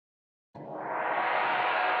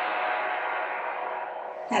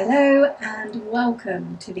Hello and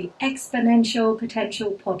welcome to the Exponential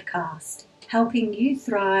Potential Podcast, helping you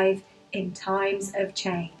thrive in times of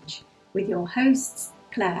change, with your hosts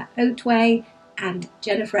Claire Oatway and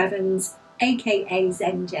Jennifer Evans, aka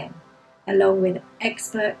Zen Jen, along with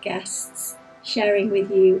expert guests sharing with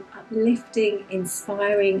you uplifting,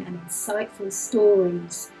 inspiring and insightful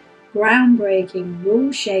stories, groundbreaking,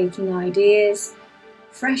 rule-shaking ideas,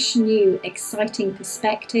 fresh, new, exciting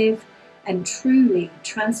perspective, and truly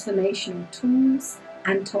transformational tools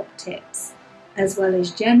and top tips, as well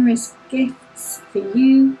as generous gifts for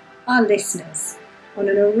you, our listeners, on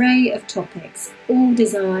an array of topics, all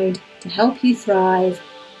designed to help you thrive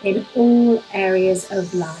in all areas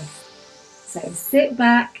of life. So sit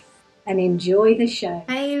back and enjoy the show.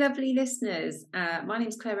 Hey, lovely listeners. My name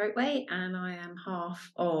is Claire Oatway, and I am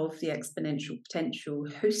half of the Exponential Potential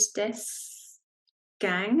hostess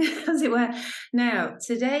gang, as it were. Now,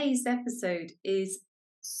 today's episode is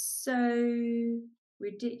so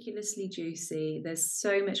ridiculously juicy. There's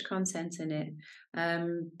so much content in it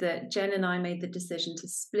that Jen and I made the decision to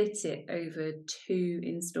split it over 2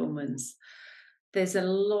 installments. There's a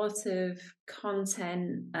lot of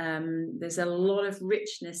content, there's a lot of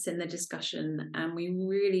richness in the discussion, and we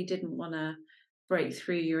really didn't want to break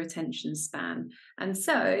through your attention span. And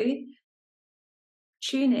so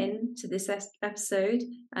tune in to this episode,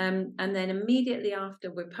 and then immediately after,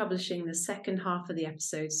 we're publishing the second half of the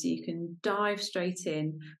episode, so you can dive straight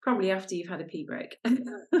in, probably after you've had a pee break,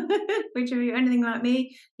 which, if you're anything like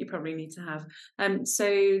me, you probably need to have.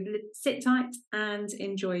 So sit tight and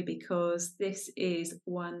enjoy, because this is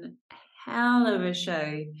one hell of a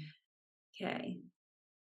show. Okay,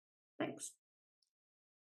 thanks.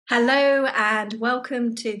 Hello and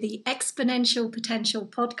welcome to the Exponential Potential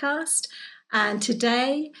Podcast. And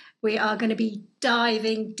today we are going to be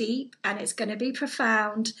diving deep, and it's going to be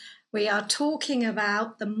profound. We are talking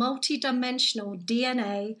about the multidimensional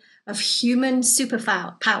DNA of human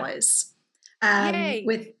superpowers. Yay!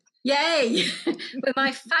 With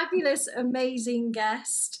my fabulous, amazing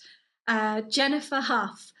guest, Jennifer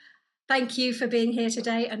Hough. Thank you for being here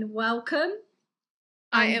today and welcome.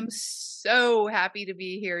 I am so happy to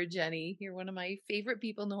be here, Jenny. You're one of my favorite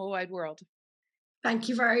people in the whole wide world. Thank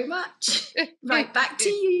you very much. Right, back to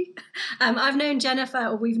you. I've known Jennifer,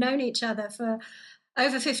 or we've known each other for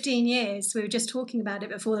over 15 years. We were just talking about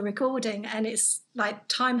it before the recording, and it's like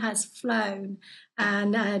time has flown.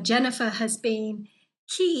 And Jennifer has been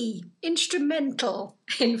key, instrumental,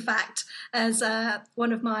 in fact, as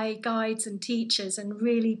one of my guides and teachers, and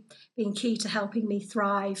really been key to helping me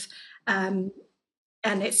thrive.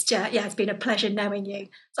 And it's been a pleasure knowing you.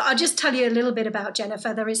 So I'll just tell you a little bit about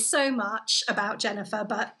Jennifer. There is so much about Jennifer,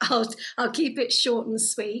 but I'll keep it short and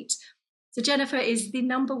sweet. So Jennifer is the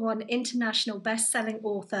 #1 international best-selling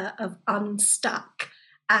author of Unstuck,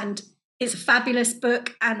 and it's a fabulous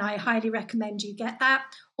book, and I highly recommend you get that.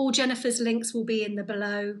 All Jennifer's links will be in the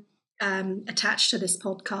below attached to this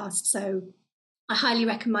podcast. So I highly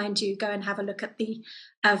recommend you go and have a look at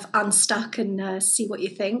of Unstuck and see what you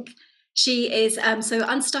think. She is, so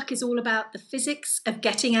Unstuck is all about the physics of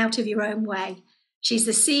getting out of your own way. She's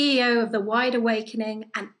the CEO of The Wide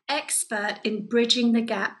Awakening, an expert in bridging the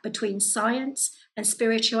gap between science and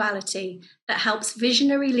spirituality that helps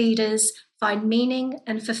visionary leaders find meaning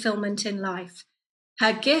and fulfillment in life.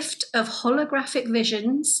 Her gift of holographic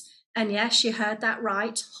visions, and yes, you heard that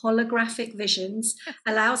right, holographic visions,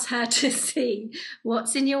 allows her to see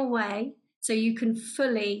what's in your way so you can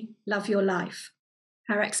fully love your life.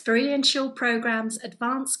 Her experiential programs,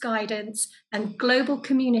 advanced guidance, and global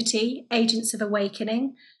community, Agents of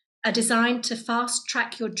Awakening, are designed to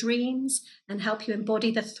fast-track your dreams and help you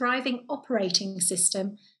embody the thriving operating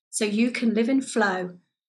system so you can live in flow.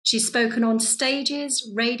 She's spoken on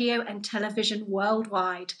stages, radio, and television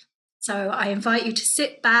worldwide. So I invite you to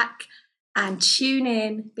sit back and tune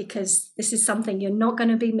in, because this is something you're not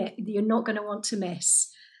going to want to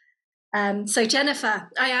miss. So Jennifer,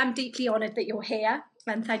 I am deeply honoured that you're here.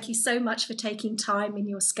 And thank you so much for taking time in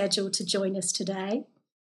your schedule to join us today.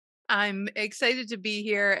 I'm excited to be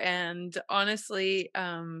here, and honestly,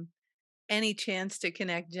 any chance to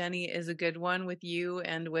connect, Jenny, is a good one with you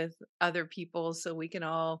and with other people, so we can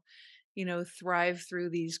all, thrive through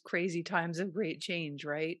these crazy times of great change,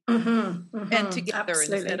 right? And together,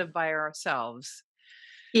 absolutely. Instead of by ourselves.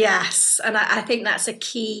 Yes, and I think that's a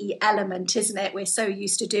key element, isn't it? We're so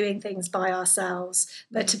used to doing things by ourselves,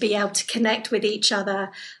 but to be able to connect with each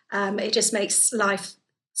other, it just makes life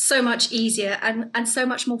so much easier and so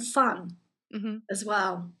much more fun as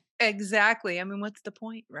well. Exactly. I mean, what's the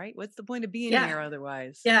point, right? What's the point of being here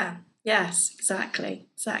otherwise? Yeah, yes, exactly.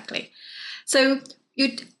 So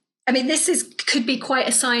I mean, could be quite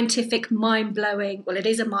a scientific, mind-blowing, well, it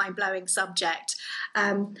is a mind-blowing subject.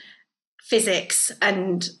 Physics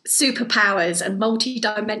and superpowers and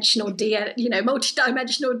multidimensional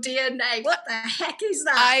DNA. What the heck is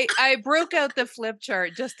that? I broke out the flip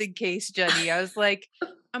chart just in case, Jenny. I was like,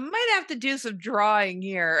 I might have to do some drawing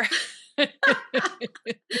here.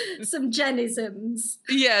 Some Jennisms.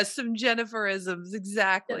 Yeah, some Jenniferisms,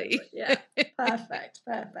 exactly. Yeah, perfect.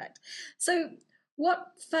 So what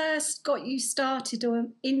first got you started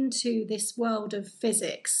into this world of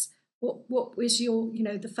physics? What was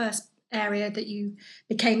the first area that you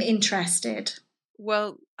became interested?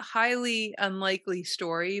 Well, highly unlikely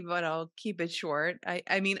story, but I'll keep it short.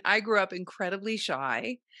 I mean, I grew up incredibly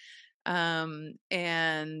shy. And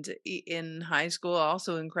in high school,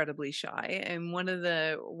 also incredibly shy. And one of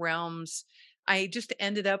the realms, I just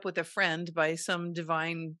ended up with a friend by some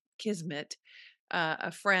divine kismet.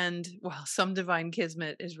 A friend, well, some divine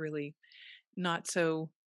kismet is really not so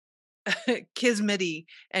kismety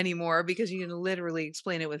anymore because you can literally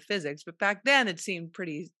explain it with physics. But back then it seemed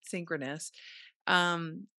pretty synchronous.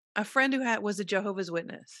 Um, a friend who was a Jehovah's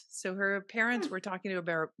Witness. So her parents were talking to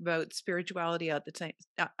her about spirituality at the time,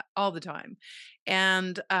 all the time.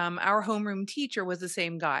 And our homeroom teacher was the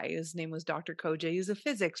same guy. His name was Dr. Koje. He's a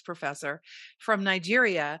physics professor from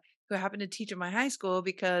Nigeria who happened to teach at my high school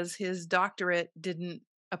because his doctorate didn't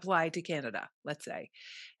apply to Canada, let's say.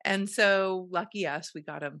 And so lucky us, we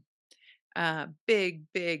got him.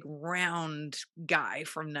 Big, round guy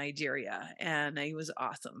from Nigeria. And he was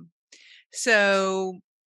awesome. So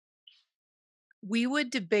we would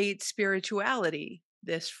debate spirituality.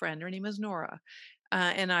 This friend, her name is Nora,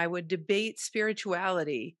 and I would debate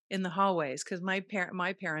spirituality in the hallways because my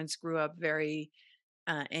parents grew up very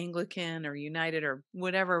Anglican or United or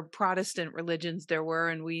whatever Protestant religions there were,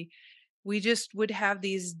 and we just would have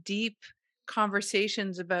these deep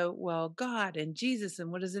conversations about, well, God and Jesus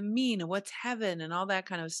and what does it mean and what's heaven and all that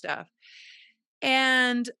kind of stuff.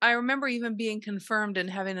 And I remember even being confirmed and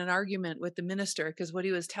having an argument with the minister because what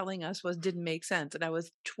he was telling us didn't make sense. And I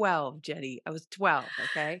was 12, Jenny. I was 12.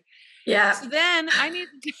 Okay. Yeah. So then I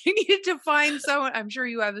needed to find someone. I'm sure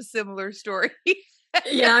you have a similar story.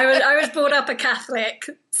 Yeah, I was brought up a Catholic.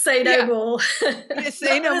 Say no more.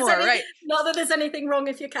 Say no more, right? Not that there's anything wrong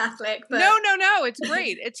if you're Catholic. But... No. It's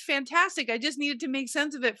great. It's fantastic. I just needed to make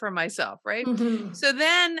sense of it for myself, right? Mm-hmm. So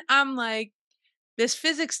then I'm like, this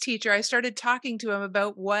physics teacher, I started talking to him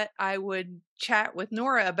about what I would chat with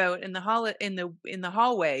Nora about in the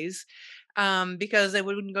hallways, because I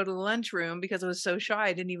wouldn't go to the lunchroom because I was so shy.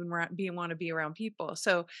 I didn't even want to be around people.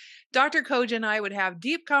 So Dr. Koja and I would have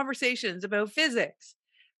deep conversations about physics,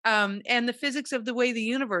 and the physics of the way the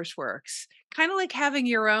universe works. Kind of like having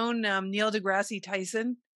your own Neil deGrasse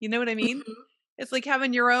Tyson. You know what I mean? Mm-hmm. It's like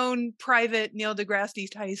having your own private Neil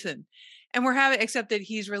deGrasse Tyson. And we're having, except that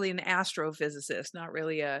he's really an astrophysicist, not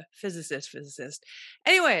really a physicist.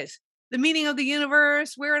 Anyways, the meaning of the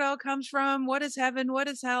universe, where it all comes from, what is heaven, what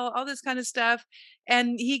is hell, all this kind of stuff.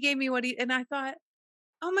 And he gave me and I thought,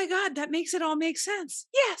 oh my God, that makes it all make sense.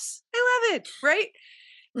 Yes, I love it. Right.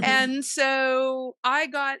 Mm-hmm. And so I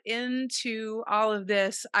got into all of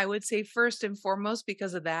this, I would say first and foremost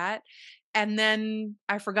because of that. And then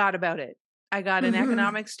I forgot about it. I got an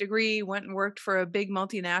economics degree, went and worked for a big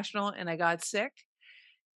multinational, and I got sick.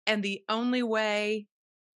 And the only way,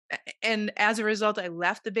 and as a result, I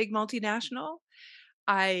left the big multinational.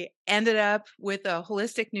 I ended up with a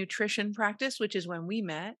holistic nutrition practice, which is when we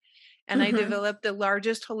met. And I developed the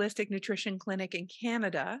largest holistic nutrition clinic in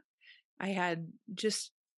Canada. I had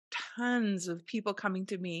just tons of people coming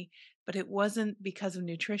to me, but it wasn't because of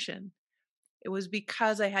nutrition. It was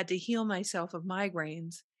because I had to heal myself of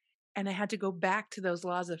migraines. And I had to go back to those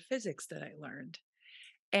laws of physics that I learned.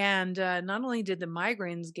 And not only did the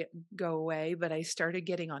migraines go away, but I started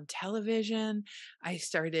getting on television. I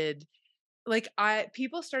started,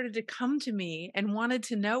 people started to come to me and wanted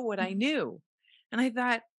to know what I knew. And I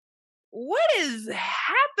thought, what is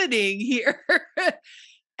happening here?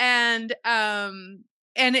 And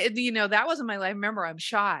that wasn't my life. Remember, I'm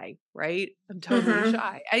shy, right? I'm totally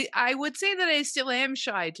shy. I would say that I still am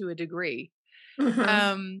shy to a degree.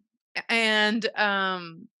 And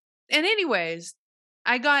anyways,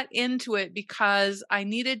 I got into it because I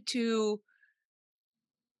needed to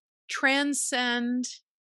transcend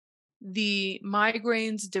the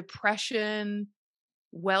migraines, depression,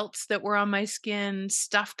 welts that were on my skin,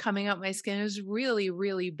 stuff coming up my skin. It was really,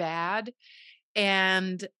 really bad.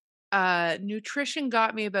 And nutrition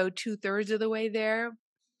got me about 2/3 of the way there.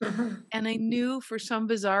 And I knew for some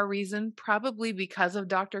bizarre reason, probably because of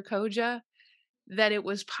Dr. Koja, that it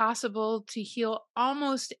was possible to heal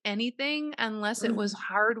almost anything unless it was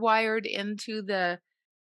hardwired into the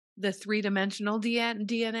three-dimensional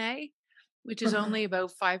DNA, which is only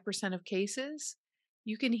about 5% of cases.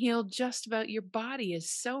 You can heal just about, your body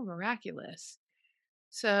is so miraculous.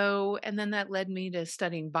 So, and then that led me to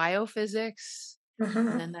studying biophysics.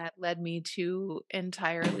 And then that led me to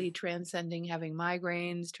entirely transcending having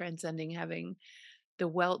migraines, transcending having the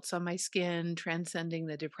welts on my skin, transcending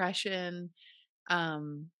the depression.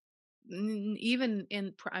 Even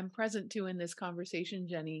I'm present to in this conversation,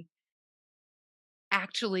 Jenny,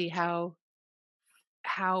 actually how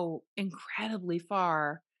incredibly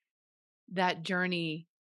far that journey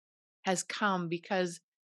has come, because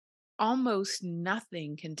almost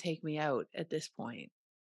nothing can take me out at this point.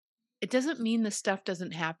 It doesn't mean the stuff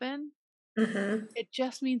doesn't happen. It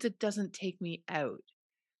just means it doesn't take me out.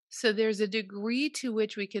 So there's a degree to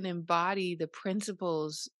which we can embody the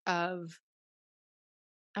principles of,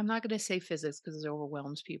 I'm not going to say physics because it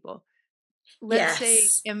overwhelms people. Let's say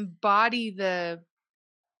Yes. embody the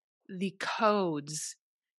codes.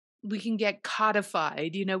 We can get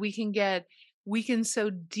codified, we can so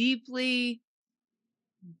deeply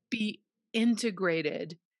be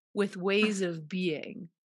integrated with ways of being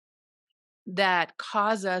that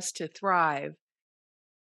cause us to thrive,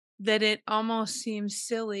 that it almost seems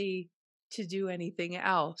silly to do anything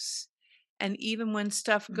else. And even when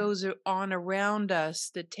stuff goes on around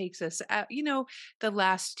us that takes us out, the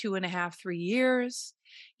last 2.5, 3 years,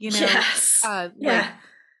 Yes. like,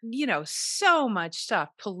 so much stuff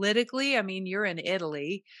politically. I mean, you're in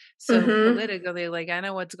Italy, so politically, like, I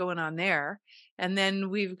know what's going on there. And then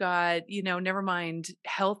we've got, never mind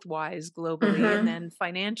health wise globally, and then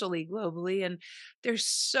financially globally. And there's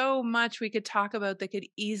so much we could talk about that could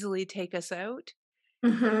easily take us out.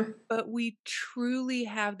 But we truly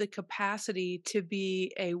have the capacity to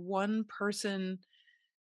be a one person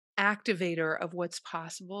activator of what's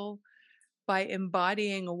possible by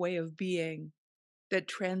embodying a way of being that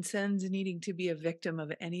transcends needing to be a victim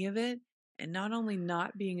of any of it. And not only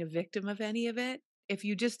not being a victim of any of it, if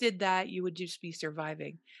you just did that, you would just be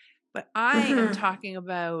surviving. But I am talking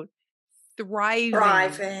about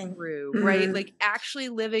thriving through, right? Like actually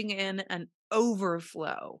living in an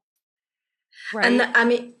overflow, And right? I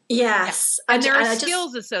mean, yes. And there are I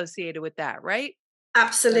skills associated with that, right?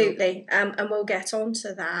 Absolutely. And we'll get on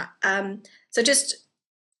to that. So just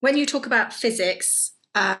when you talk about physics,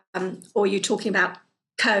 or you're talking about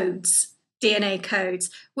codes, DNA codes,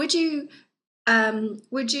 would you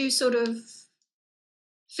sort of,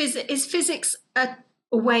 is physics a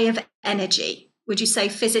way of energy? Would you say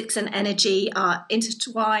physics and energy are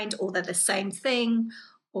intertwined, or they're the same thing?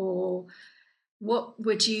 Or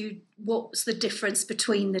what's the difference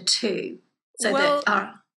between the two, so that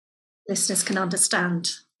our listeners can understand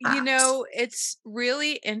that? It's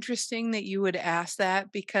really interesting that you would ask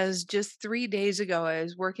that, because just 3 days ago, I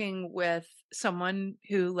was working with someone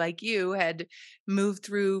who, like you, had moved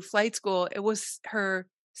through flight school. It was her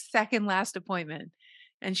second last appointment.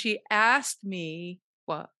 And she asked me,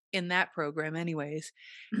 well, in that program anyways,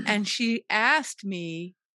 and she asked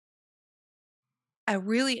me a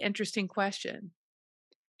really interesting question.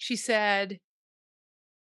 She said,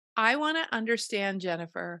 I want to understand,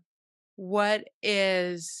 Jennifer, what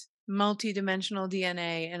is multidimensional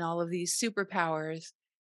DNA and all of these superpowers,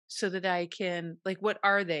 so that I can, like, what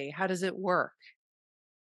are they? How does it work?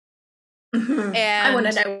 I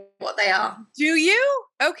want to know what they are. Do you?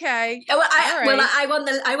 Okay. Well, right. I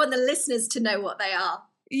want the listeners to know what they are.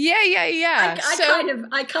 Yeah.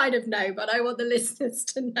 I kind of know, but I want the listeners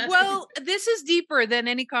to know. Well, this is deeper than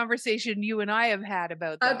any conversation you and I have had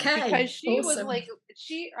about them. Okay, because she awesome. was like,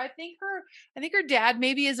 I think her dad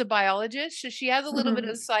maybe is a biologist, so she has a little bit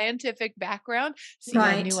of scientific background. See,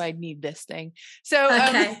 right. I knew I'd need this thing. So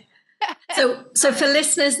okay. So for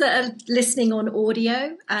listeners that are listening on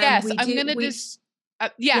audio, yes, I'm going to just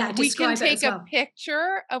we can take a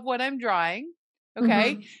picture of what I'm drawing,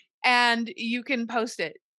 okay, and you can post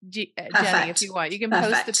it, Jenny, if you want. You can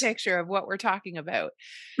post the picture of what we're talking about.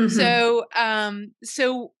 So,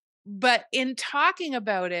 but in talking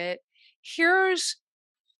about it,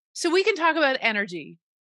 so we can talk about energy,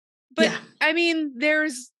 but I mean,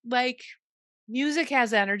 there's like, music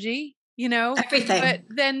has energy, everything, but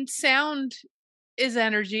then sound is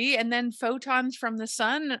energy, and then photons from the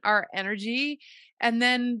sun are energy, and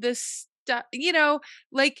then this stuff,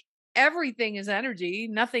 like, everything is energy.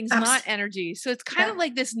 Nothing's not energy. So it's kind of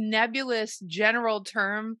like this nebulous general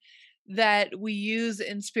term that we use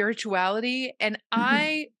in spirituality. And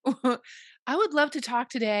I would love to talk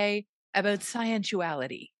today about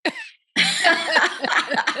scientuality.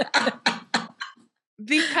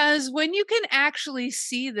 Because when you can actually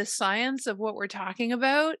see the science of what we're talking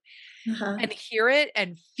about and hear it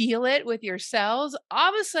and feel it with your cells,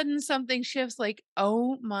 all of a sudden something shifts like,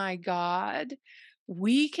 oh my God,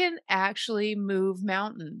 we can actually move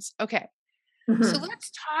mountains. Okay. So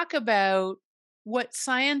let's talk about what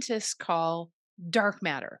scientists call dark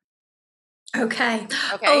matter. Okay.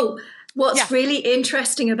 Okay. Oh, what's Yeah. really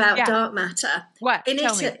interesting about Yeah. dark matter? What?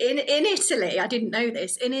 Tell me. In Italy, I didn't know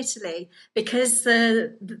this. In Italy, because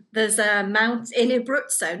there's a mount in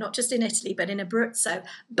Abruzzo, not just in Italy, but in Abruzzo,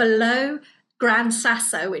 below Gran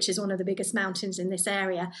Sasso, which is one of the biggest mountains in this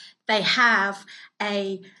area, they have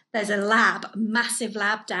there's a lab, a massive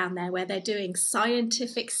lab down there where they're doing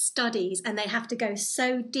scientific studies, and they have to go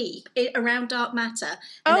so deep around dark matter.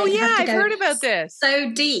 And Oh they yeah, have to I've go heard about this.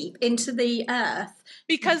 so deep into the earth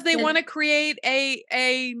because they want to create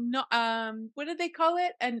a what do they call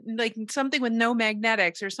it? And like something with no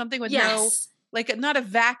magnetics or something with no, like not a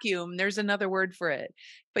vacuum. There's another word for it,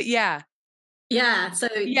 but yeah. Yeah, so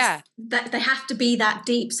that they have to be that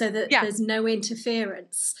deep so that there's no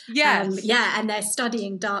interference. Yes. And they're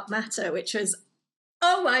studying dark matter, which was,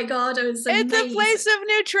 oh my God, it was amazing. It's a place of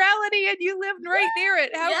neutrality and you lived right near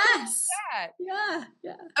it. How cool is that?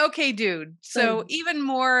 Yeah. Okay, dude. So even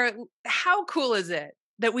more, how cool is it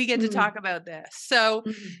that we get to talk about this? So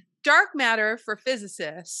dark matter for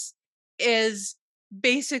physicists is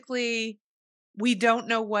basically, we don't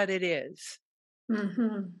know what it is.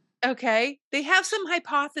 Okay. They have some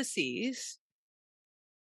hypotheses,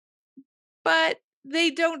 but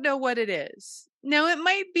they don't know what it is. Now, it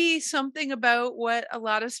might be something about what a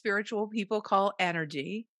lot of spiritual people call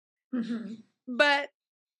energy, but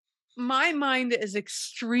my mind is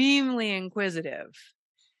extremely inquisitive.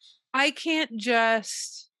 I can't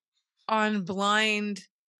just on blind,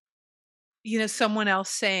 someone else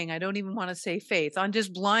saying, I don't even want to say faith, on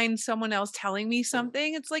just blind someone else telling me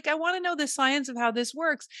something. It's like, I want to know the science of how this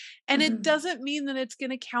works. And it doesn't mean that it's going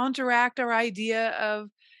to counteract our idea of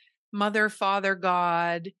mother, father,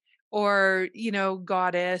 God, or,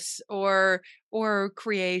 goddess, or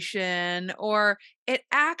creation, or it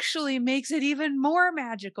actually makes it even more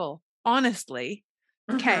magical, honestly.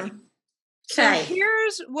 Okay. So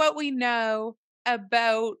here's what we know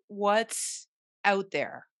about what's out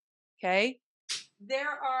there. Okay. There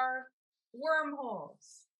are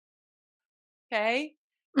wormholes. Okay.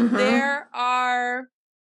 There are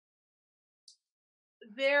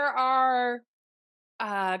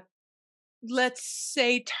let's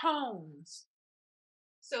say tones.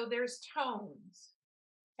 So there's tones.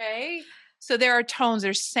 Okay. So there are tones,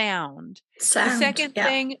 there's sound. The second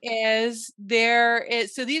thing is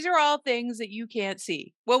so these are all things that you can't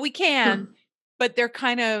see. Well, we can, but they're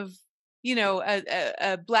kind of,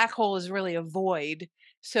 a black hole is really a void.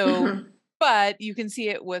 So, but you can see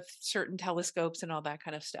it with certain telescopes and all that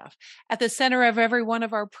kind of stuff. At the center of every one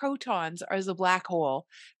of our protons is a black hole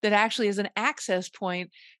that actually is an access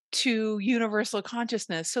point to universal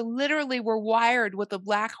consciousness. So literally we're wired with a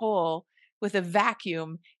black hole with a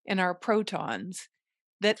vacuum in our protons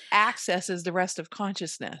that accesses the rest of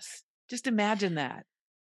consciousness. Just imagine that.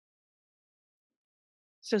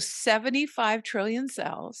 So 75 trillion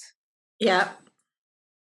cells. Yeah.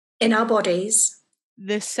 In our bodies.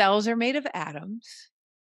 The cells are made of atoms.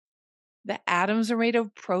 The atoms are made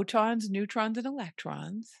of protons, neutrons, and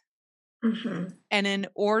electrons. And in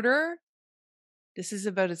order, this is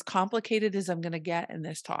about as complicated as I'm going to get in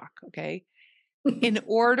this talk, okay? In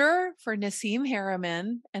order for Nassim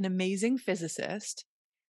Haramein, an amazing physicist,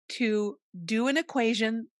 to do an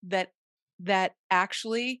equation that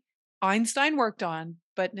actually Einstein worked on,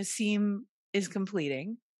 but Nassim is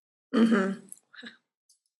completing.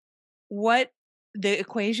 What the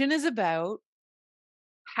equation is about,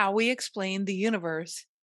 how we explain the universe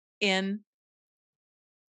in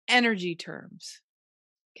energy terms.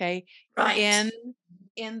 Okay. Right.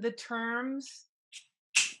 In the terms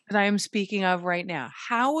that I am speaking of right now,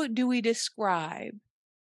 how do we describe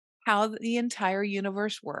how the entire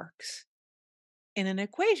universe works in an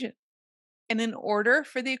equation? And in order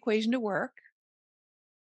for the equation to work,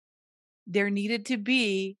 there needed to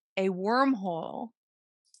be a wormhole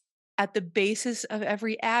at the basis of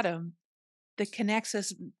every atom that connects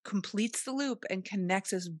us, completes the loop, and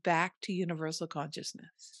connects us back to universal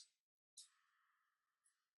consciousness.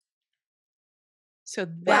 So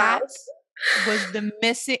that was the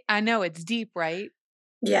missing. I know it's deep, right?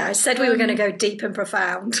 Yeah, I said we were going to go deep and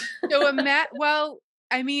profound. So well,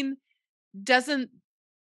 I mean, isn't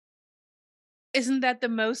that the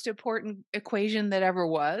most important equation that ever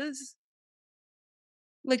was?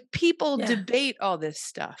 Like people debate all this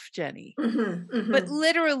stuff, Jenny, but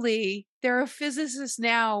literally There are physicists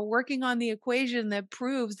now working on the equation that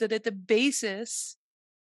proves that at the basis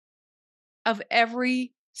of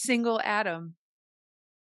every single atom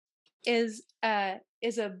is a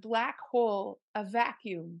black hole, a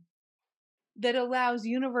vacuum that allows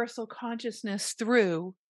universal consciousness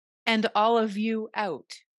through and all of you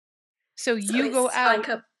out. So you go it's out like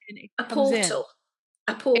and it a comes in. portal.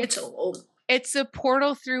 A portal. It's a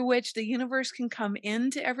portal through which the universe can come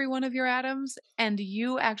into every one of your atoms, and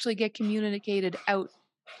you actually get communicated out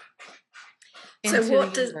So into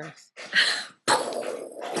what the does universe.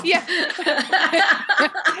 Yeah.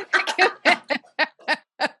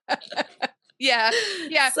 Yeah.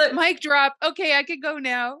 So, Mic drop. Okay, I could go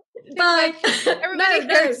now. bye. Everybody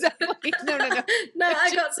No. heard something. No. No,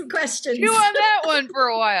 I got some questions. Chew on that one for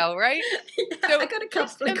a while, right? Yeah, So I got a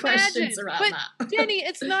couple of questions around that. Jenny,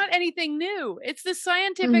 it's not anything new. It's the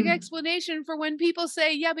scientific explanation for when people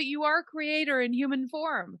say, yeah, but you are a creator in human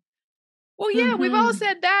form. Well, yeah, we've all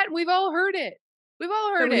said that. We've all heard it. We've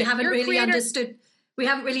all heard but we it. haven't You're really creator. understood. We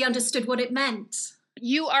haven't really understood what it meant.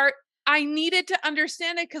 You are. I needed to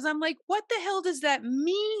understand it because I'm like, what the hell does that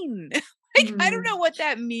mean? Like, I don't know what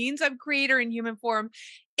that means. I'm creator in human form.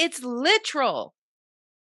 It's literal.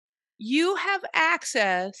 You have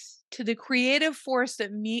access to the creative force that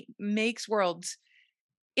makes worlds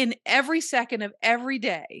in every second of every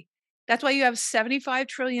day. That's why you have 75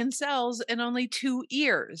 trillion cells and only 2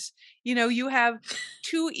 ears. You know, you have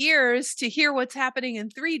 2 ears to hear what's happening in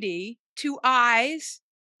 3D, 2 eyes,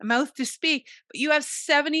 a mouth to speak, but you have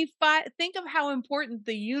 75. Think of how important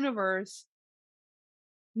the universe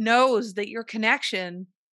knows that your connection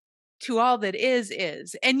to all that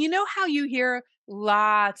is. And you know how you hear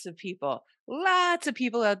lots of people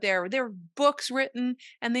out there, there are books written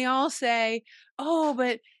and they all say, oh,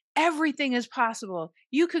 but everything is possible.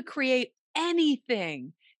 You could create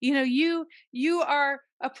anything. You know, you are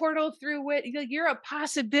a portal through which you're a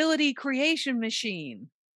possibility creation machine.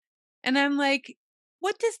 And I'm like,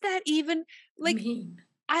 what does that even mean?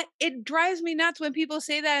 It drives me nuts when people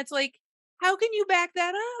say that. It's like, how can you back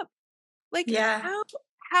that up? Like, Yeah.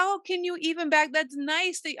 how can you even back? That's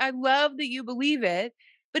nice. I love that you believe it,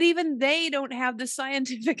 but even they don't have the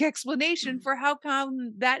scientific explanation for how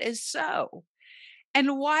come that is so.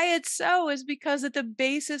 And why it's so is because at the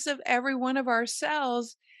basis of every one of our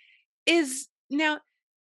cells is now,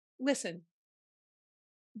 listen,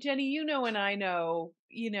 Jenny, you know, and I know,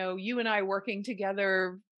 you know, you and I working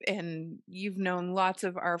together, and you've known lots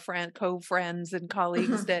of our co-friends and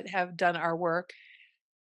colleagues that have done our work.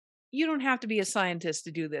 You don't have to be a scientist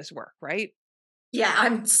to do this work, right? Yeah,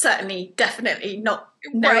 I'm certainly definitely not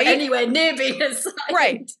right. Anywhere near being a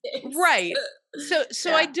scientist. Right. So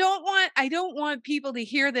Yeah. I don't want people to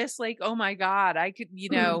hear this like, oh my God, I could, you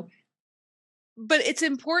know, but it's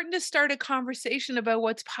important to start a conversation about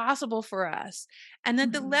what's possible for us. And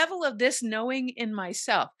at the level of this knowing in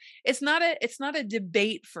myself, it's not a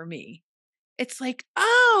debate for me. It's like,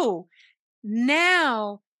 oh,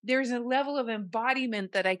 now there's a level of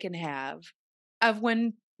embodiment that I can have of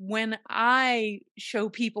when I show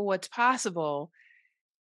people what's possible.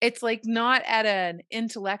 It's like not at an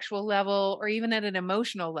intellectual level or even at an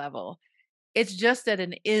emotional level. It's just at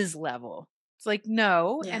an is level. It's like,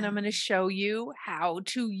 no, and I'm going to show you how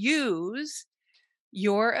to use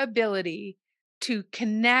your ability to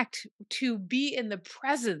connect, to be in the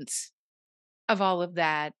presence of all of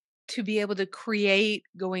that, to be able to create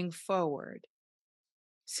going forward.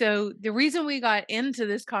 So the reason we got into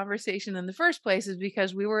this conversation in the first place is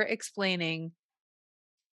because we were explaining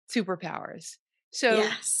superpowers. So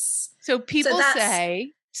yes. So people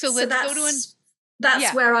say, let's go to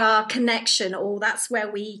that's where our connection, or that's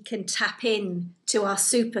where we can tap in to our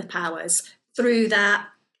superpowers through that.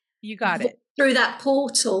 You got it. Through that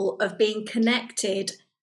portal of being connected.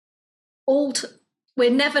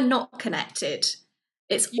 We're never not connected.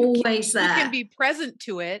 It's always there. You can be present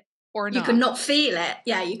to it or not. You can not feel it.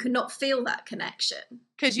 Yeah, you can not feel that connection.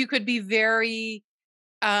 Because you could be very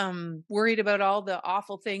worried about all the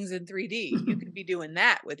awful things in 3D. You could be doing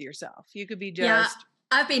that with yourself. You could be just... Yeah,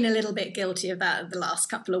 I've been a little bit guilty of that the last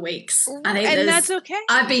couple of weeks. And that's okay.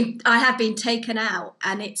 I have been taken out,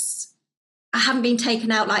 and I haven't been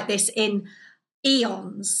taken out like this in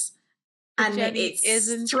eons. And Jenny,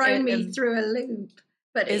 it's thrown me through a loop.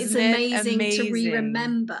 But it's amazing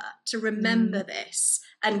to remember this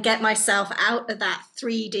and get myself out of that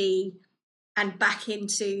 3D and back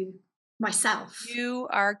into myself. You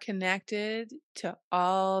are connected to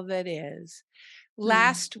all that is.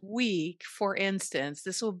 Last week, for instance,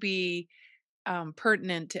 this will be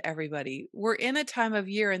pertinent to everybody. We're in a time of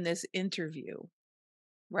year in this interview,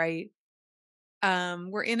 right?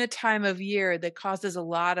 we're in a time of year that causes a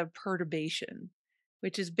lot of perturbation,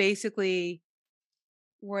 which is basically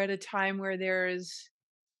we're at a time where there's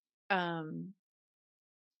um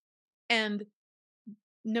and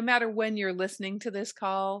no matter when you're listening to this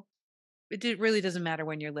call, really doesn't matter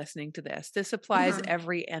when you're listening to this. This applies Mhm.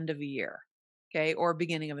 every end of a year, okay, or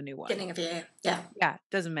beginning of a new one. Beginning of year. Yeah. Yeah,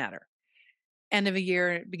 doesn't matter. End of a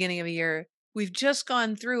year, beginning of a year. We've just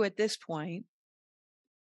gone through at this point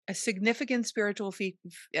a significant spiritual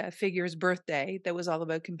figure's birthday that was all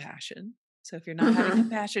about compassion. So if you're not having Mhm.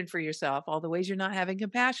 compassion for yourself, all the ways you're not having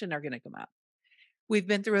compassion are going to come up. We've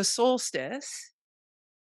been through a solstice,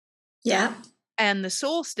 Yeah. and the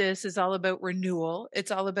solstice is all about renewal. It's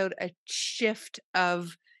all about a shift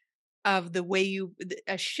of the way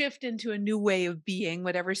a shift into a new way of being,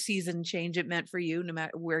 whatever season change it meant for you, no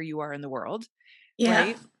matter where you are in the world,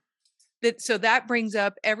 Yeah. right? So that brings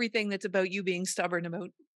up everything that's about you being stubborn about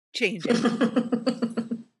changing.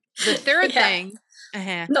 The third Yeah. thing,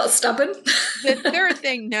 uh Not stubborn. the third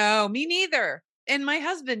thing, no, me neither, and my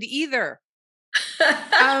husband either.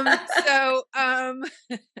 So I'm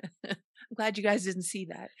glad you guys didn't see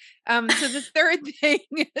that. So the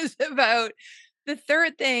third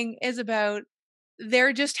thing is about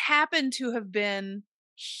there just happened to have been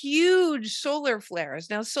huge solar flares.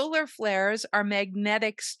 Now, solar flares are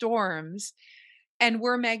magnetic storms, and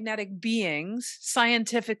we're magnetic beings,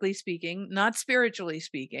 scientifically speaking, not spiritually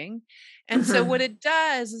speaking. And so, what Mhm. it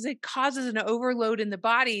does is it causes an overload in the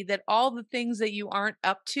body that all the things that you aren't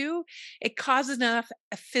up to, it causes enough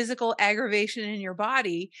physical aggravation in your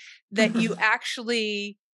body that you Mhm.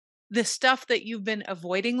 actually, the stuff that you've been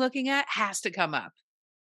avoiding looking at has to come up,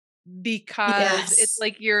 because Yes. it's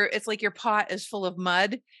like your pot is full of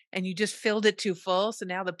mud and you just filled it too full, so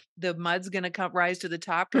now the mud's going to come rise to the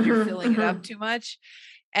top because you're Mhm. filling it up Mhm. too much.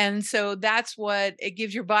 And so that's what it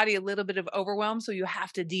gives your body, a little bit of overwhelm, so you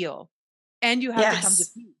have to deal, and you have to come to Yes.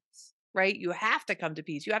 peace, right? You have to come to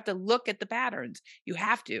peace, you have to look at the patterns, you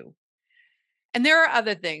have to. And there are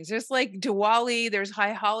other things. There's like Diwali, there's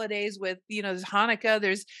high holidays with, there's Hanukkah,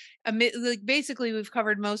 there's like basically we've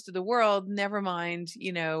covered most of the world, never mind,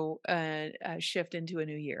 a shift into a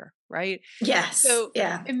new year, right? Yes. So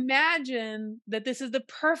Yeah. imagine that this is the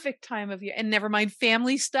perfect time of year, and never mind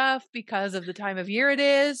family stuff because of the time of year it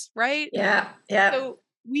is, right? Yeah. Yeah. So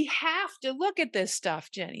we have to look at this stuff,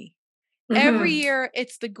 Jenny. Every Mhm. year,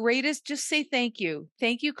 it's the greatest. Just say thank you.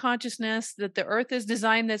 Thank you, consciousness, that the earth is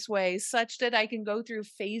designed this way, such that I can go through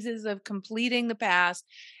phases of completing the past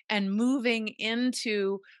and moving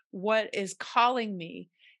into what is calling me,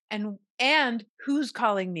 and who's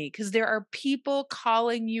calling me, because there are people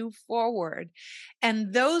calling you forward.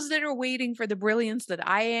 And those that are waiting for the brilliance that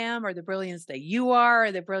I am, or the brilliance that you are,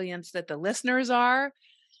 or the brilliance that the listeners are,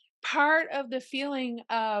 part of the feeling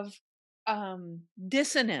of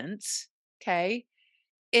dissonance, okay,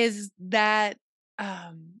 is that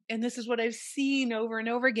and this is what I've seen over and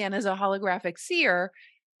over again as a holographic seer,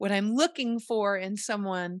 what I'm looking for in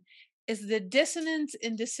someone is the dissonance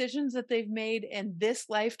in decisions that they've made in this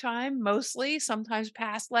lifetime, mostly, sometimes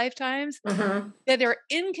past lifetimes, Mhm. that are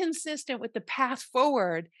inconsistent with the path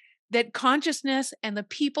forward that consciousness and the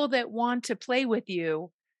people that want to play with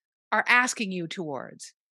you are asking you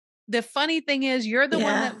towards. The funny thing is, you're the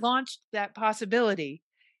one Yeah. that launched that possibility,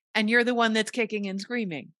 and you're the one that's kicking and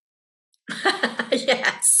screaming.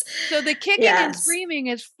 Yes. So the kicking and Yes. screaming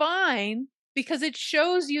is fine because it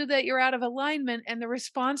shows you that you're out of alignment. And the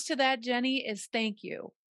response to that, Jenny, is thank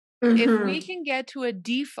you. If Mhm. we can get to a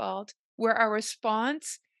default where our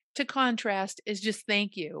response to contrast is just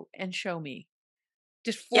thank you and show me,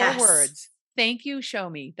 just 4 Yes. words, thank you, show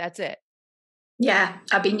me. That's it. Yeah.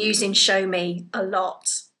 I've been using Show Me a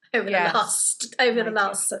lot Yes, over the my too,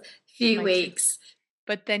 last few my too. weeks.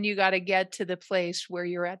 But then you got to get to the place where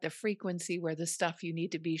you're at the frequency where the stuff you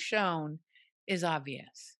need to be shown is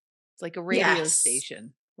obvious. It's like a radio Yes.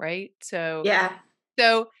 station, right? So, Yeah.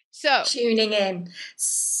 so, so Tuning in.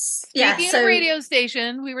 Yeah. speaking of So, radio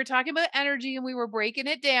station, we were talking about energy and we were breaking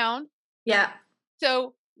it down. yeah.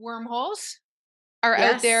 So wormholes are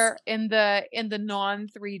out Yes. there in the non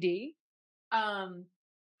 3D um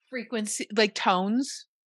frequency, like Sound.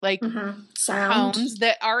 tones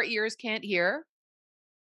that our ears can't hear,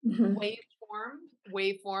 Hmm.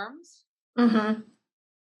 waveforms. Hmm.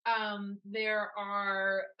 There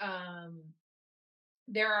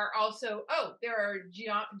are also, there are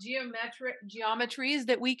geometries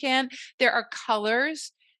that we can, there are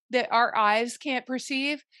colors that our eyes can't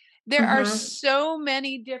perceive. There are Hmm. so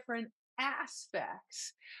many different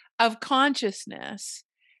aspects of consciousness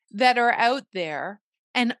that are out there,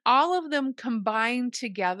 and all of them combined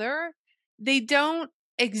together, they don't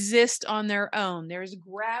exist on their own. There's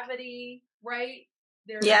gravity, right?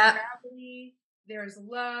 There's Yeah. gravity, there's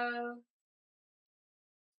love.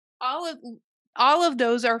 All of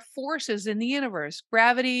those are forces in the universe.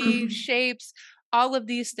 Gravity, shapes, all of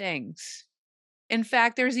these things. In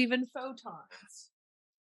fact, there's even photons.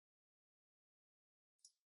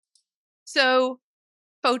 So,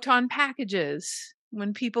 photon packages,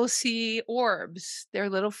 when people see orbs, they're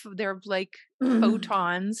like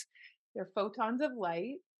photons. They're photons of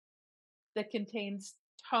light that contains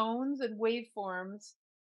tones and waveforms,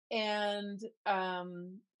 and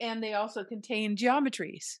they also contain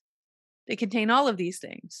geometries. They contain all of these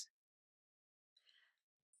things.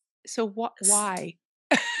 So why?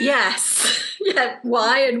 Yes. Yeah.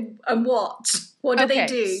 Why and what? What do they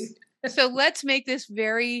do? So let's make this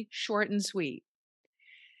very short and sweet.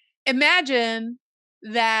 Imagine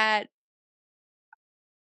that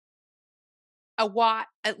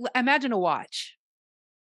imagine a watch.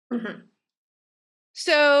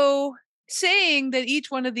 So saying that each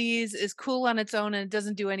one of these is cool on its own and it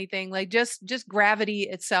doesn't do anything, like just gravity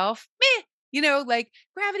itself, like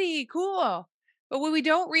gravity, cool. But what we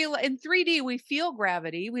don't realize, in 3D, we feel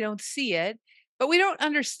gravity, we don't see it, but we don't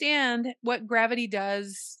understand what gravity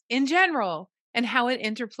does in general and how it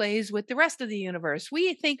interplays with the rest of the universe.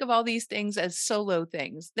 We think of all these things as solo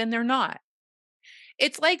things, then they're not.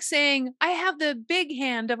 It's like saying, I have the big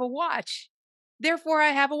hand of a watch, therefore I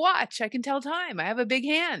have a watch. I can tell time. I have a big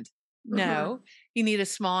hand. No, you need a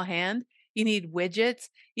small hand. You need widgets.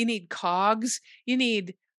 You need cogs. You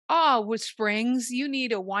need, with springs. You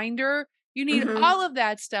need a winder. You need all of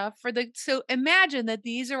that stuff so imagine that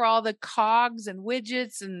these are all the cogs and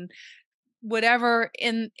widgets and whatever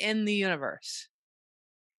in the universe.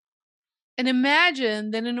 And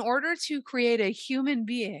imagine that in order to create a human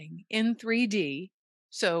being in 3D,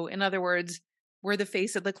 so in other words, we're the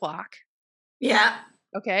face of the clock. Yeah.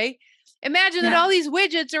 Okay. Imagine that all these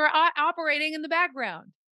widgets are operating in the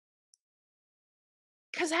background.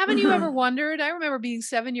 Because haven't you ever wondered? I remember being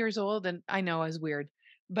 7 years old, and I know I was weird,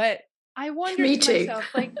 but I wondered Me to too.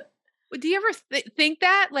 myself, like, do you ever think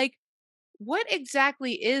that? Like, what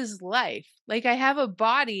exactly is life? Like, I have a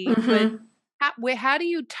body, but how do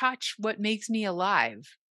you touch what makes me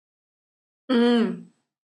alive? Like,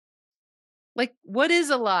 what is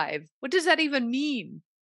alive? What does that even mean?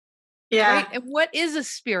 Yeah. Right? And what is a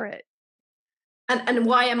spirit? And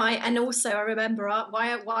why am I? And also, I remember,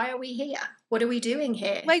 why are we here? What are we doing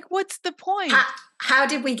here? Like, what's the point? How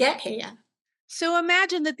did we get here? So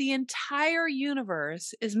imagine that the entire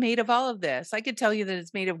universe is made of all of this. I could tell you that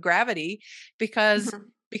it's made of gravity because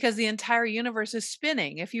the entire universe is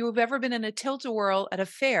spinning. If you've ever been in a tilt-a-whirl at a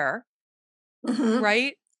fair,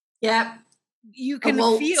 right? Yeah. You can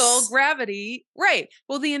feel gravity. Right.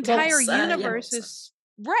 Well, the entire universe is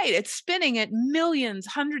right. It's spinning at millions,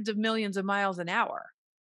 hundreds of millions of miles an hour.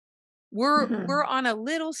 We're on a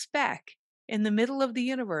little speck in the middle of the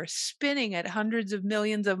universe, spinning at hundreds of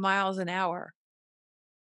millions of miles an hour.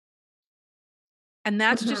 And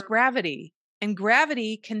that's just gravity. And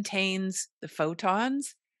gravity contains the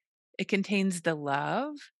photons. It contains the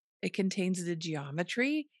love. It contains the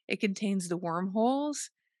geometry. It contains the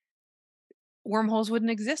wormholes. Wormholes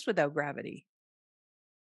wouldn't exist without gravity.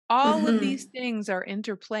 All of these things are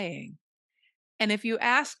interplaying. And if you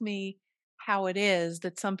ask me how it is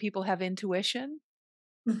that some people have intuition,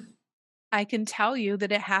 I can tell you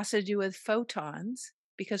that it has to do with photons,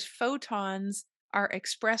 because photons are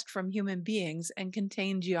expressed from human beings and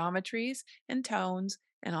contain geometries and tones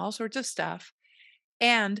and all sorts of stuff.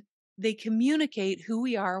 And they communicate who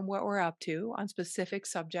we are and what we're up to on specific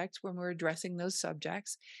subjects when we're addressing those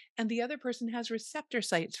subjects. And the other person has receptor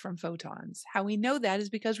sites from photons. How we know that is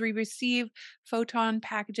because we receive photon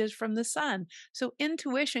packages from the sun. So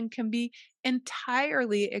intuition can be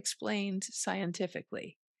entirely explained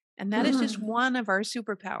scientifically. And that is just one of our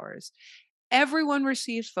superpowers. Everyone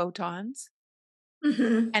receives photons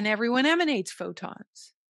and everyone emanates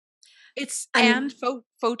photons.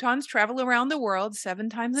 Photons travel around the world 7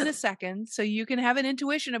 times in a second. So you can have an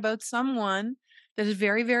intuition about someone that is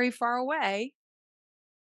very, very far away.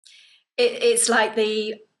 It's like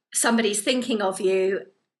somebody's thinking of you,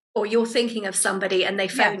 or you're thinking of somebody and they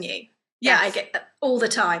phone you. Yeah, I get that all the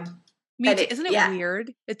time. Me too. Isn't it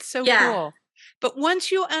weird? It's so cool. But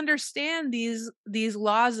once you understand these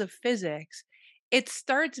laws of physics, it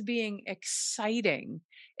starts being exciting.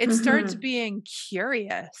 It starts being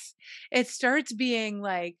curious. It starts being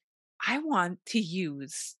like, I want to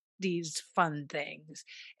use these fun things.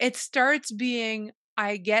 It starts being,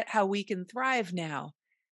 I get how we can thrive now,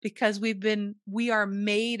 because we are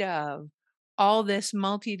made of all this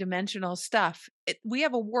multidimensional stuff. We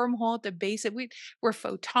have a wormhole at the base of we're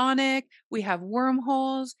photonic, we have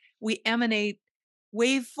wormholes, we emanate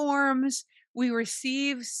waveforms, we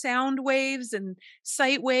receive sound waves and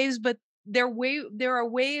sight waves, but there are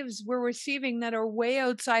waves we're receiving that are way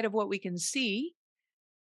outside of what we can see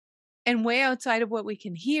and way outside of what we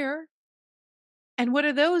can hear. And what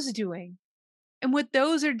are those doing? And what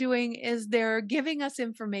those are doing is they're giving us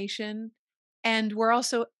information, and we're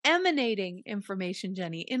also emanating information,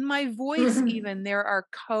 Jenny. In my voice, even there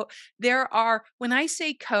are, when I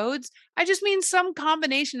say codes, I just mean some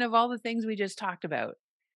combination of all the things we just talked about.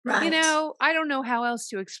 Right. I don't know how else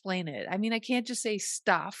to explain it. I mean, I can't just say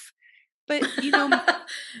stuff, but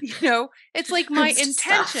it's like my It's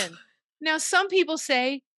intention. stuff. Now, some people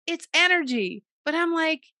say it's energy, but I'm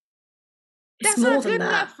like, It's that's more not than good that.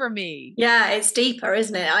 enough for me. Yeah, it's deeper,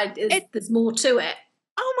 isn't it? There's more to it.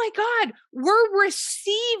 Oh my God, we're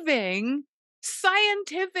receiving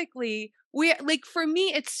scientifically. For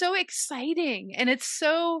me, it's so exciting. And it's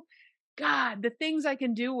so, God, the things I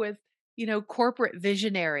can do with, corporate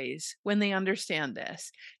visionaries when they understand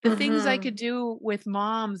this, the things I could do with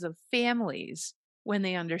moms of families when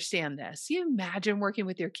they understand this. You imagine working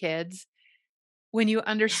with your kids when you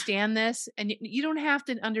understand this, and you don't have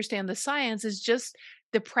to understand the science, it's just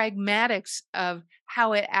the pragmatics of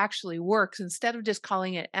how it actually works. Instead of just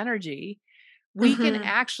calling it energy, we can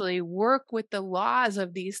actually work with the laws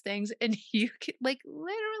of these things, and you can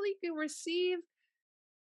literally can receive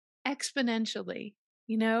exponentially.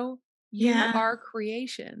 You Yeah. are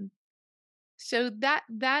creation. So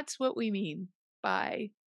that's what we mean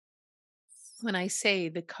by when I say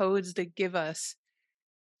the codes that give us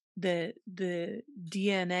the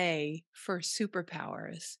DNA for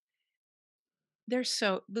superpowers.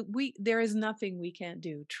 There is nothing we can't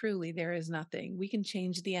do. Truly, there is nothing. We can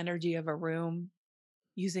change the energy of a room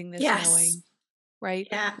using this Yes. knowing, right?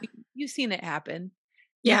 Yeah. You've seen it happen.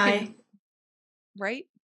 You Yeah. can, right?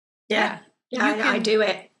 Yeah. Yeah. You I can, do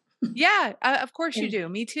it. yeah, of course you do.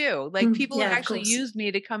 Me too. Like people have Yeah, of actually course. used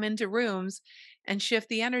me to come into rooms and shift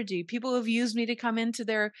the energy. People have used me to come into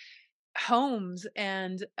their homes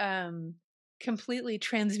and completely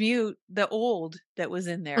transmute the old that was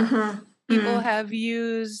in there. People have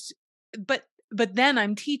used, but then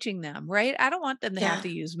I'm teaching them, right? I don't want them to have Yeah. to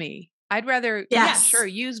use me. I'd rather, yeah, Yes. sure,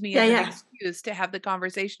 use me Yeah. as an Yeah. excuse to have the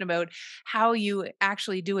conversation about how you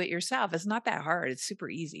actually do it yourself. It's not that hard. It's super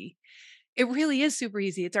easy. It really is super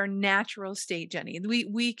easy. It's our natural state, Jenny.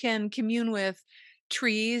 We can commune with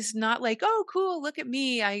trees, not like, oh, cool, look at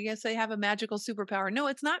me. I guess I have a magical superpower. No,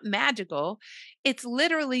 it's not magical. It's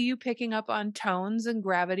literally you picking up on tones and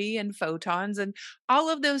gravity and photons, and all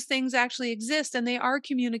of those things actually exist, and they are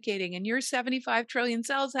communicating, and your 75 trillion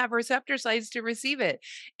cells have receptor sites to receive it.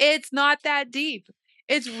 It's not that deep.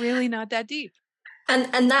 It's really not that deep. And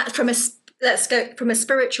that let's go from a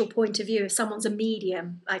spiritual point of view. If someone's a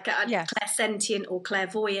medium, like a Yes. clairsentient or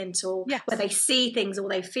clairvoyant, or Yes. where they see things or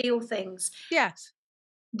they feel things, Yes.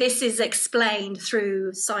 this is explained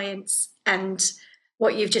through science and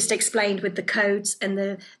what you've just explained with the codes and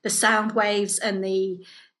the sound waves and the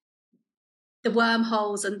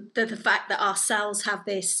wormholes, and the fact that our cells have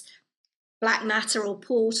this black matter or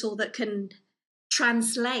portal that can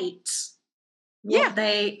translate what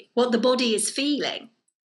the body is feeling.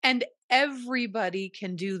 And everybody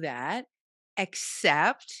can do that,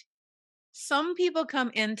 except some people come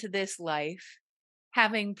into this life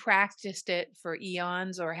having practiced it for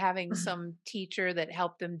eons or having some teacher that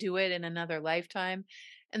helped them do it in another lifetime.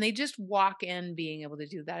 And they just walk in being able to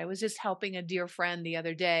do that. I was just helping a dear friend the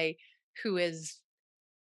other day who is,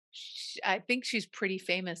 I think she's pretty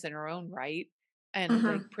famous in her own right and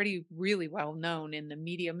like pretty really well known in the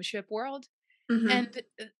mediumship world. And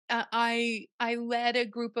I led a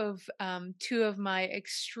group of two of my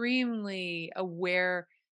extremely aware,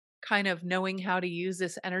 kind of knowing how to use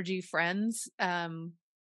this energy friends.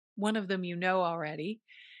 One of them already,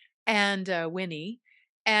 and Winnie.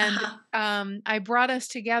 And I brought us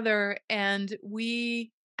together, and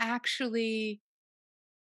we actually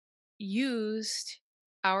used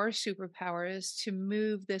our superpowers to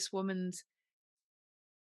move this woman's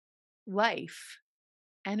life,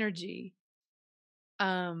 energy,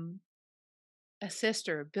 assist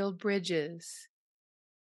her, build bridges,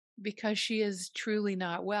 because she is truly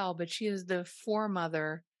not well, but she is the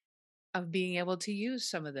foremother of being able to use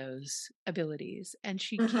some of those abilities. And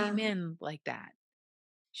she came in like that.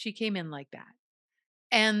 She came in like that.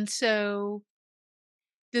 And so,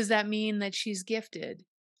 does that mean that she's gifted?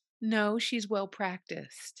 No, she's well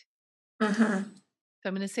practiced. So I'm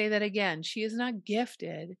going to say that again. She is not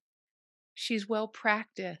gifted. She's well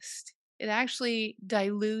practiced it actually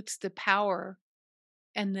dilutes the power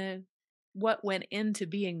and the what went into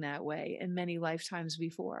being that way in many lifetimes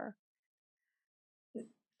before.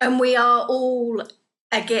 And we are all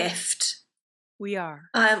a gift. We are.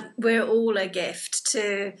 We're all a gift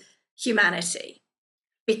to humanity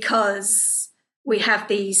because we have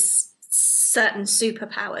these certain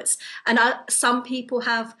superpowers. And some people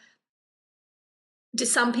have. Do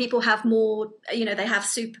some people have more? They have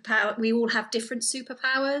superpower. We all have different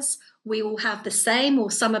superpowers. We all have the same, or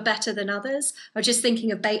some are better than others. I was just thinking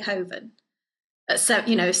of Beethoven. So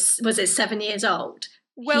was it 7 years old?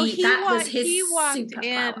 Well, That was his he walked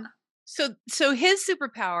superpower. in. So his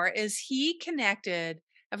superpower is he connected.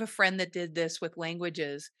 I have a friend that did this with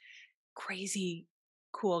languages. Crazy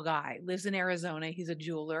cool guy, lives in Arizona. He's a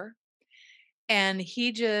jeweler, and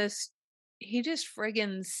he just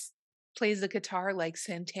friggin' plays the guitar like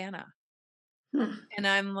Santana. And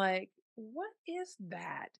I'm like, what is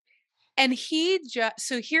that? And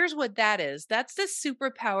so here's what that is. That's the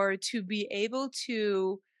superpower to be able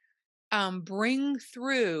to bring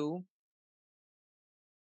through.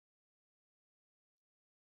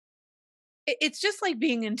 It's just like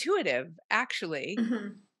being intuitive, actually.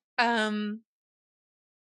 Um,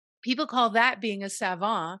 People call that being a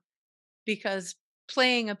savant because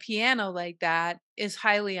playing a piano like that is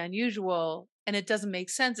highly unusual and it doesn't make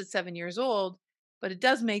sense at 7 years old, but it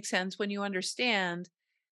does make sense when you understand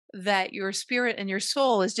that your spirit and your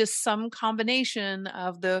soul is just some combination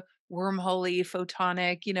of the wormholey,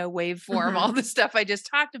 photonic, waveform, all the stuff I just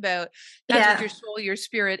talked about. That's what your soul, your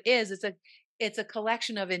spirit is. It's a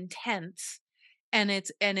collection of intents, and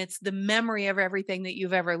it's the memory of everything that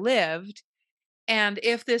you've ever lived. And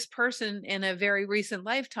if this person in a very recent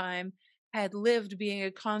lifetime had lived being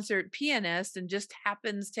a concert pianist and just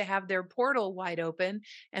happens to have their portal wide open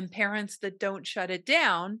and parents that don't shut it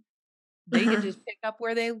down, they can just pick up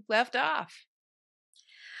where they left off.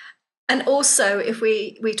 And also, if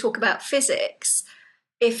we talk about physics,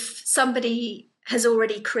 if somebody has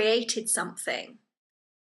already created something,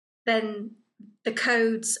 then the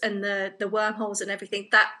codes and the wormholes and everything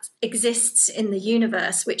that exists in the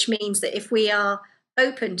universe, which means that if we are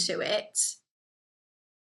open to it,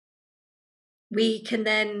 we can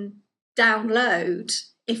then download,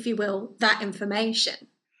 if you will, that information,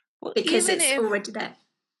 because it's already there.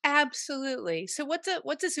 Absolutely. So what's a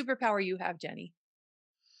superpower you have, Jenny?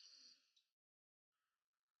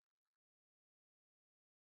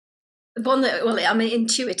 I'm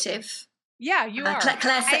intuitive. Yeah, you are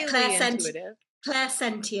highly intuitive.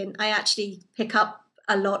 Clairsentient. I actually pick up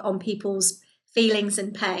a lot on people's feelings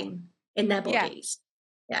and pain in their bodies.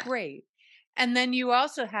 Yeah. Great. And then you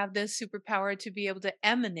also have this superpower to be able to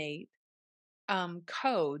emanate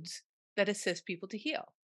codes that assist people to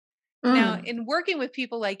heal. Now, in working with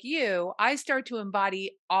people like you, I start to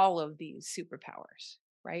embody all of these superpowers,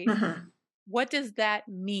 right? What does that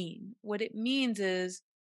mean? What it means is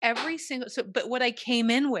but what I came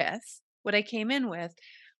in with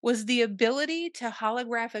was the ability to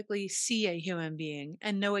holographically see a human being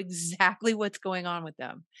and know exactly what's going on with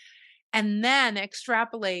them, and then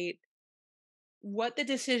extrapolate what the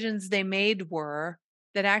decisions they made were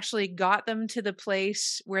that actually got them to the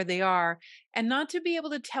place where they are, and not to be able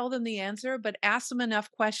to tell them the answer, but ask them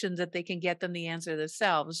enough questions that they can get them the answer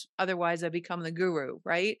themselves. Otherwise, I become the guru,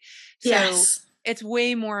 right? Yes. So it's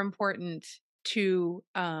way more important to,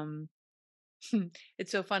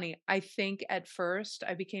 it's so funny. I think at first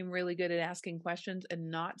I became really good at asking questions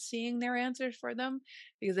and not seeing their answers for them,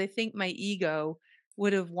 because I think my ego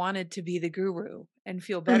would have wanted to be the guru and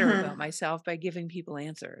feel better about myself by giving people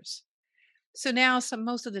answers. So now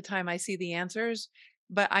most of the time I see the answers,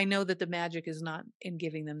 but I know that the magic is not in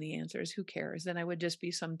giving them the answers. Who cares? Then I would just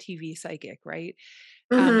be some TV psychic, right?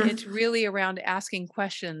 It's really around asking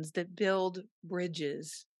questions that build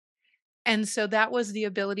bridges. And so that was the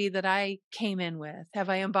ability that I came in with. Have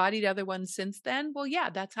I embodied other ones since then? Well,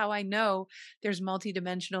 yeah, that's how I know there's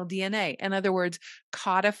multidimensional DNA. In other words,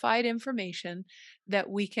 codified information that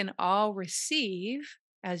we can all receive,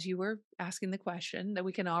 as you were asking the question, that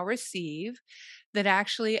we can all receive, that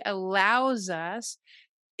actually allows us,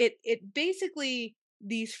 it basically,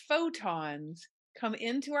 these photons come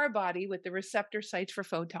into our body with the receptor sites for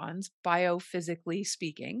photons, biophysically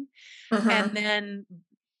speaking, and then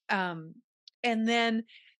and then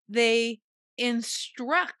they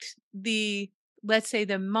instruct let's say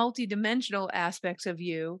the multidimensional aspects of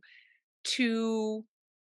you to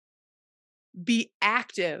be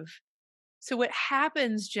active. So what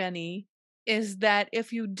happens, Jenny, is that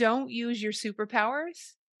if you don't use your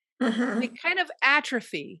superpowers, they kind of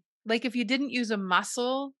atrophy. Like if you didn't use a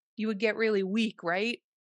muscle, you would get really weak, right?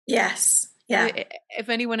 Yes. Yeah. If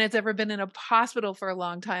anyone has ever been in a hospital for a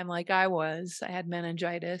long time, like I had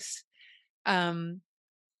meningitis. And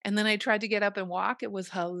then I tried to get up and walk. It was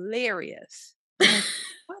hilarious. I'm like,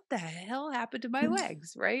 what the hell happened to my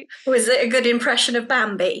legs? Right. Was it a good impression of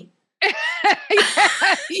Bambi?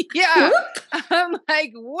 Yeah. I'm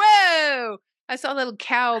like, whoa. I saw a little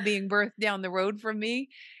cow being birthed down the road from me.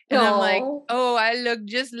 And I'm like, oh, I look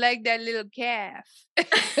just like that little calf.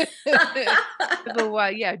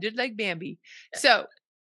 But yeah, just like Bambi. So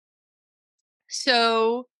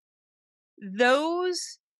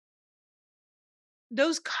those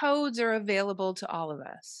codes are available to all of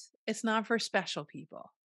us. It's not for special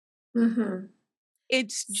people. Mm-hmm.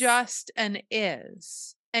 It's just an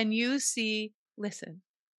is. And you see, listen,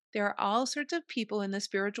 there are all sorts of people in the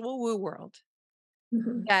spiritual woo world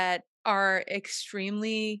that are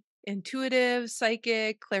extremely intuitive,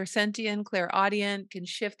 psychic, clairsentient, clairaudient, can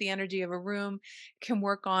shift the energy of a room, can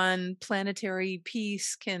work on planetary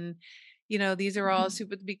peace, can, these are all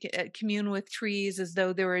super commune with trees as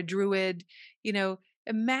though they were a druid.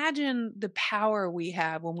 Imagine the power we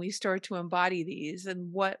have when we start to embody these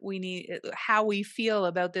and what we need, how we feel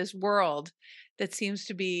about this world that seems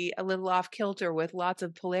to be a little off kilter with lots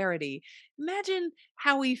of polarity. Imagine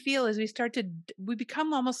how we feel as we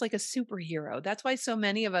become almost like a superhero. That's why so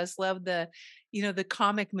many of us love the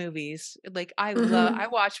comic movies. Like I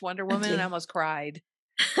watched Wonder Woman and I almost cried.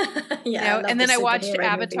 Yeah, I love and then the I watched superhero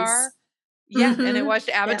Avatar. movies. Yeah. And I watched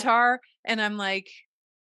Avatar and I'm like,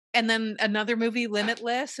 and then another movie,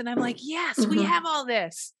 Limitless. And I'm like, yes, we have all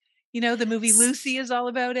this. The movie Lucy is all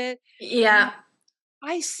about it. Yeah.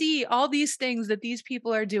 I see all these things that these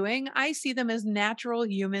people are doing. I see them as natural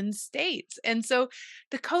human states. And so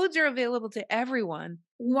the codes are available to everyone.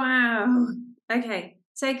 Wow. Okay,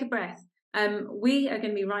 take a breath. We are going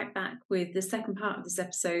to be right back with the second part of this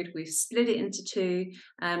episode. We've split it into two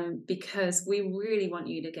because we really want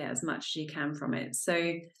you to get as much as you can from it. So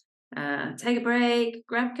take a break,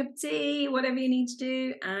 grab a cup of tea, whatever you need to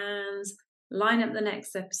do, and line up the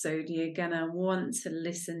next episode. You're going to want to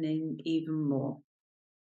listen in even more.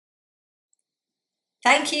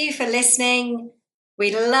 Thank you for listening.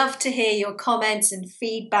 We'd love to hear your comments and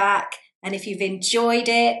feedback. And if you've enjoyed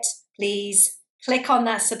it, please click on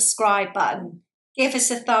that subscribe button, give us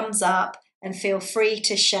a thumbs up, and feel free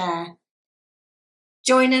to share.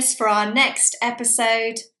 Join us for our next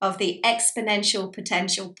episode of the Exponential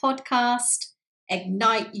Potential Podcast.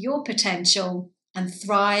 Ignite your potential and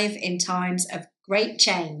thrive in times of great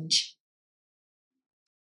change.